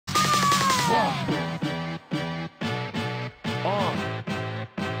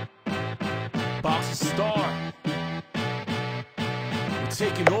star. We're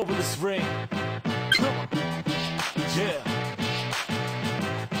taking over this ring. Come on. Yeah.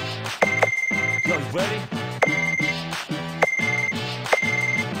 Yo, you ready?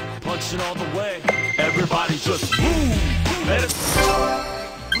 Punching all the way. Everybody just move. Let it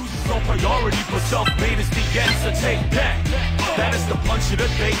loses no priority, but self-made is the answer. Take that. That is the punch of the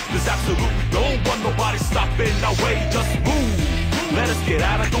day. There's absolutely no one, nobody stopping our way. Just move. Let us get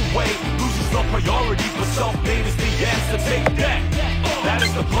out of the way. Loses no priority, but self-made is the answer. Take that. That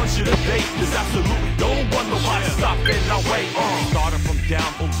is the punch of the day. There's absolutely no one, nobody stopping our way. Starting from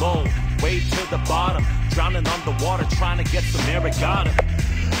down below, way to the bottom, drowning underwater, trying to get some air. I got it.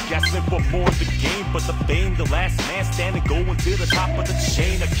 Gasping for more of the game, but the fame, the last man standing, going to the top of the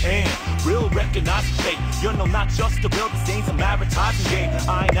chain. I can real recognize fake. You know, not just the real, this ain't some advertising game.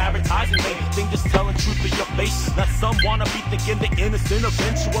 I ain't advertising, mate. Think just telling truth to your face. Not some wanna be thinking the innocent,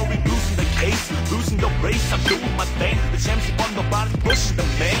 eventually losing the case, losing the race. I'm doing my thing. The championship on nobody's pushing the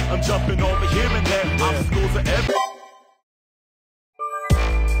man. I'm jumping over here and there. Obstacles are every.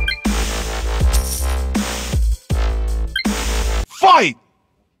 Fight!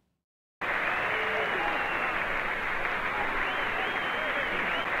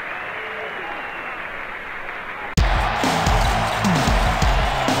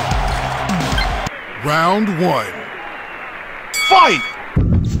 Round one. Fight!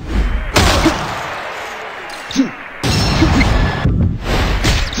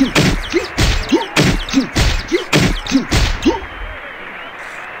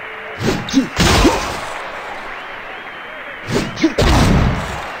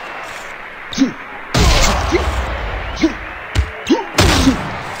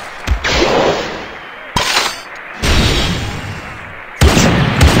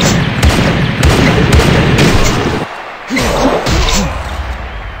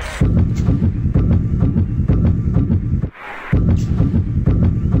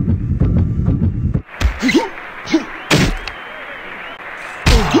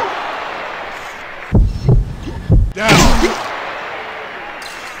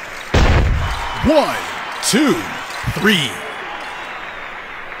 One, two, three.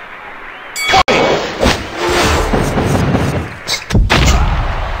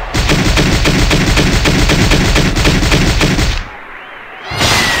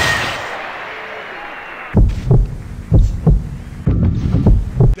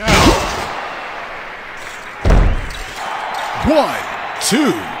 Down. One,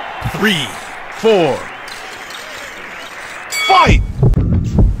 two, three, four. Fight!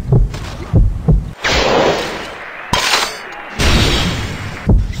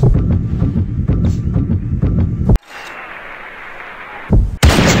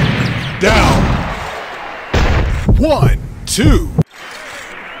 down. One, two.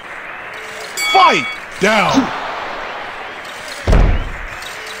 Fight! Down.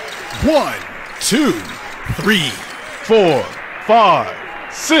 One, two, three, 4,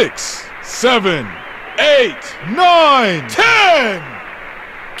 5, 6, 7, 8, 9, 10!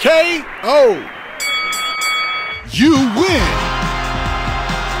 KO. You win.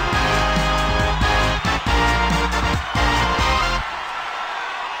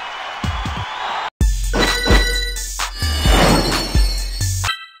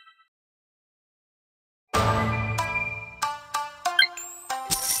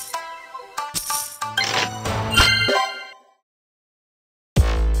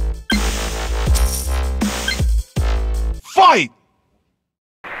 Fight!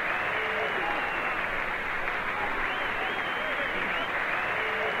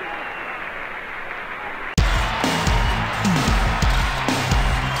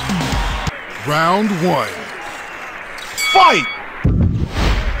 Round one. Fight!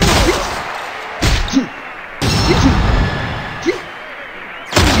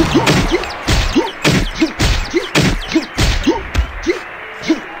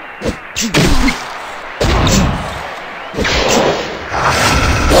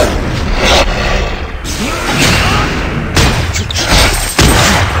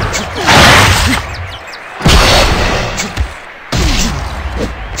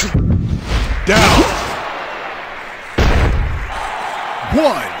 Down.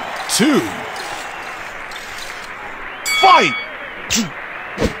 One, two. Fight!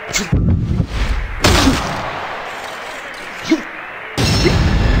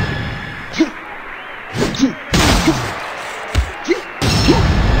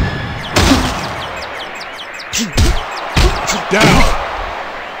 Down.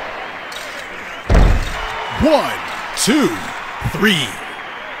 One, two, three.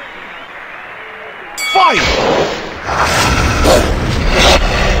 Fight!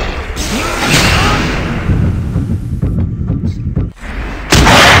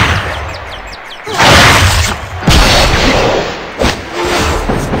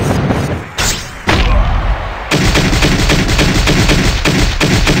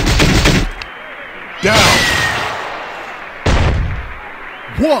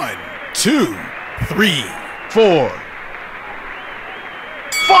 2, 3, 4.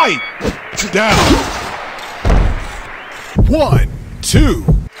 Fight! down. 1, 2,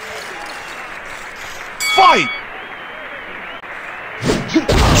 Fight!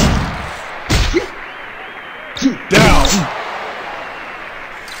 down.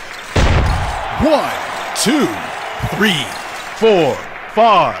 1, 2, 3, 4,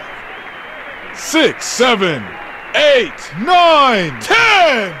 5, 6, 7, 8, 9,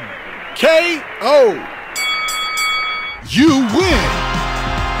 10! KO. You win.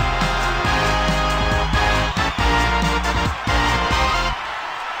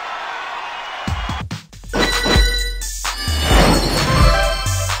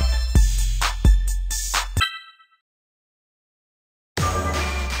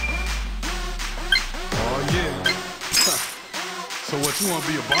 So what, you want to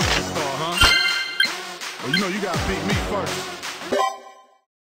be a boxing star, huh? Well, you know you got to beat me first.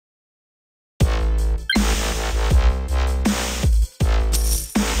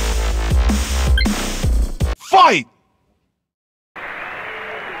 Fight!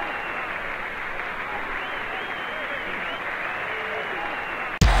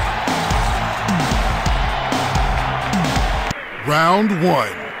 Round 1.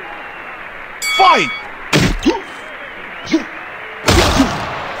 Fight!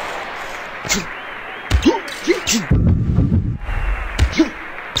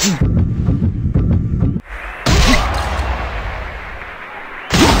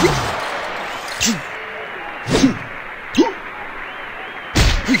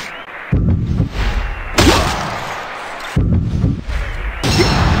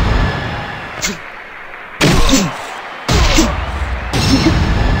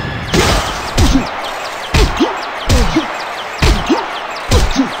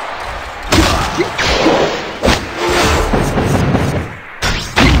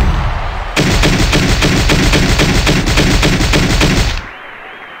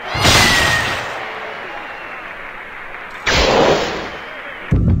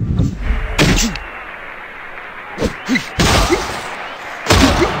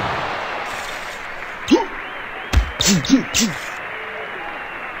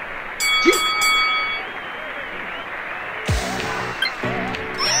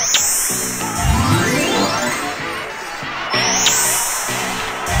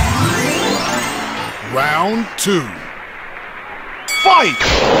 Round 2. Fight!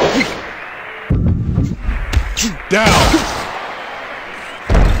 Down.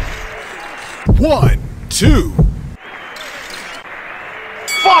 1, 2,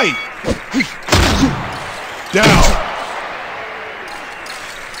 Fight! down.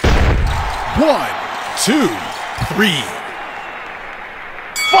 1, 2, 3,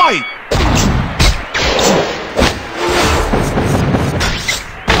 Fight!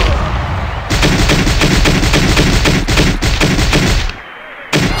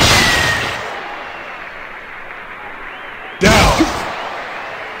 down.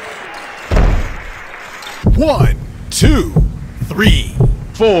 1, 2, 3,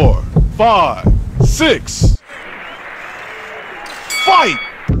 4, 5, 6. Fight!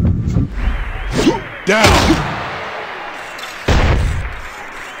 down.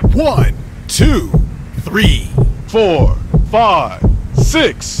 1, 2, 3, 4, 5,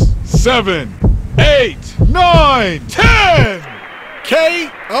 6, 7, 8, 9, 10!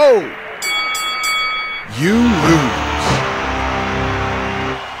 KO. You lose.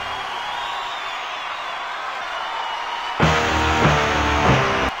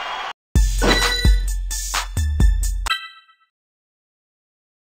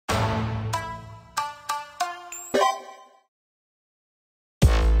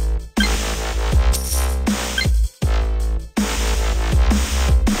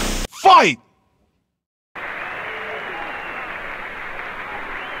 Fight!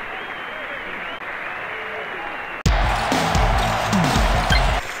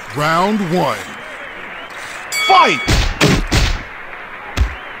 Round 1. Fight!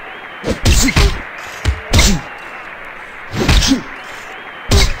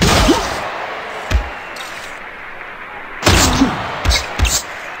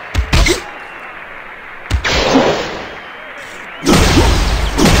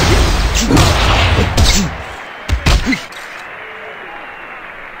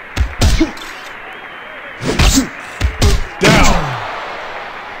 Down.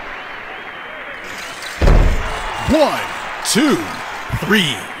 1, 2,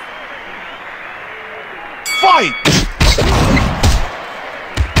 3, Fight!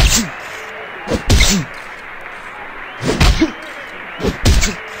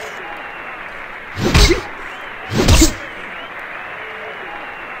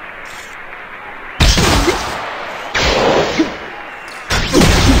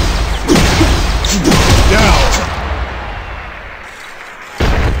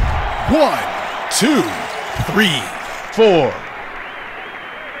 1, 2, 3, 4.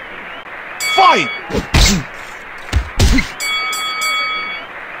 Fight!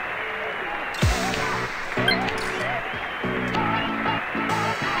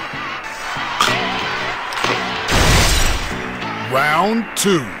 Round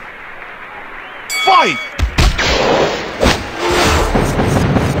 2. Fight!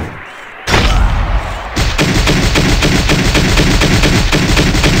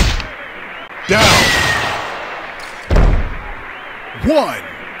 Down. 1,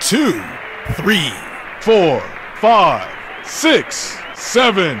 2, 3, 4, 5, 6,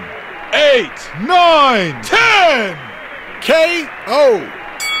 7, 8, 9, 10! KO.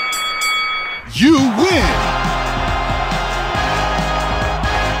 You win.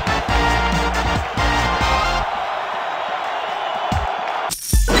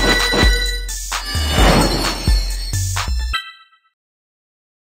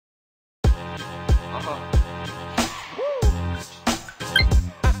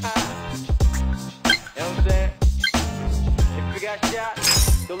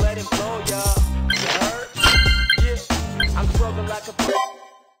 Don't let him blow ya. You heard? Yeah, I'm struggling like a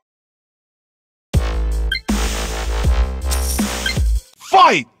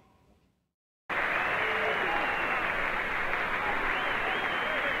Fight!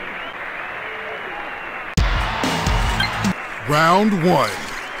 Round 1.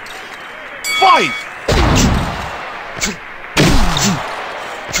 Fight!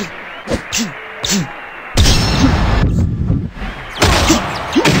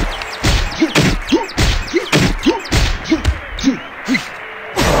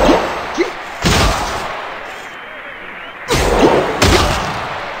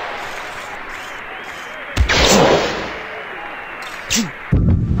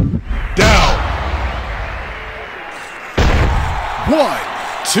 Down. 1,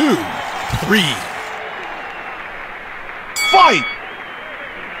 2, 3. Fight!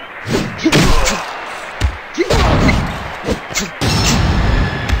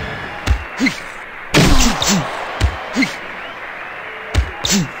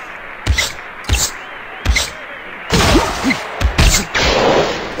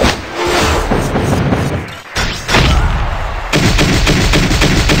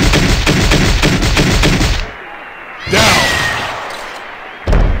 Down.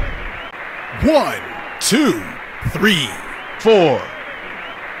 1, 2, 3. 4.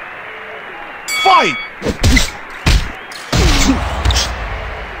 Fight!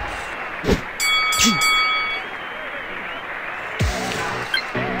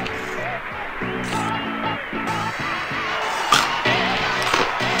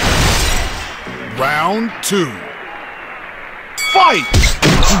 Round 2. Fight!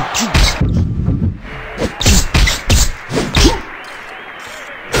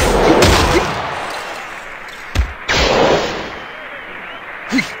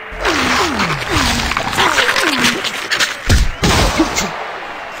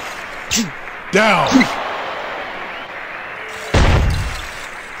 Down.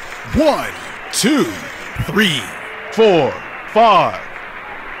 1, 2, 3. 4, 5.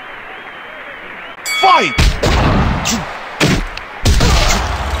 Fight!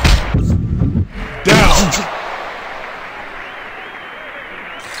 Down.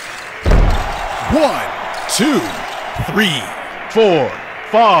 1, 2, 3. 4,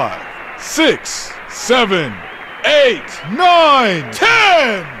 5, 6, 7, 8, 9,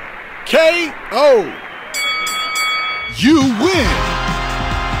 10! KO. You win.